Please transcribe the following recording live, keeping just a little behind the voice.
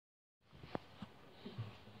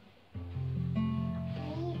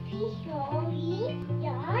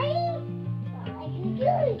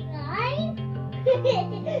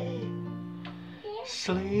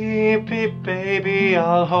Sleepy baby,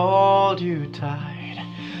 I'll hold you tight.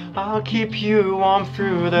 I'll keep you warm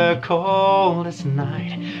through the coldest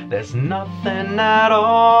night. There's nothing at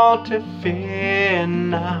all to fear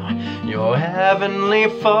now. Your heavenly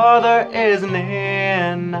Father is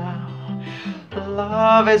near now.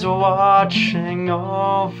 Love is watching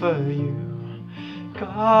over you.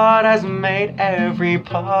 God has made every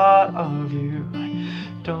part of you.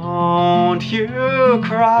 Don't you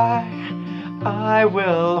cry, I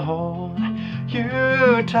will hold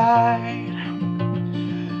you tight.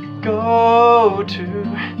 Go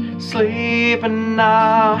to sleep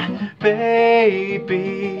now,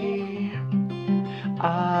 baby.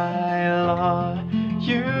 I love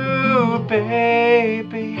you,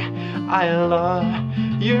 baby. I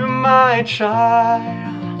love you, my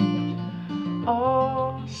child.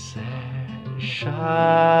 Oseh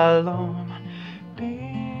Shalom,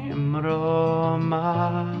 bimromav.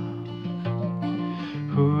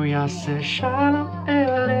 Oseh Shalom,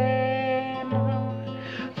 Eleinu.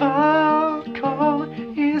 Kol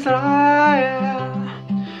Israel,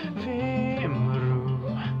 vimru,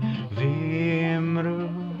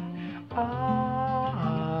 amen.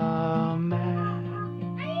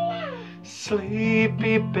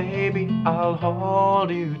 Sleepy baby, I'll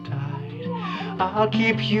hold you tight. I'll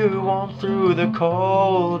keep you warm through the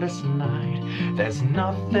coldest night. There's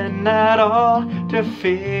nothing at all to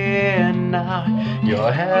fear now.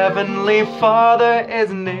 Your heavenly Father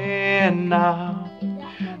is near now.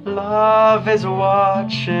 Love is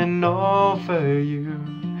watching over you.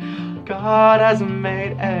 God has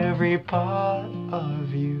made every part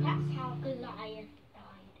of you.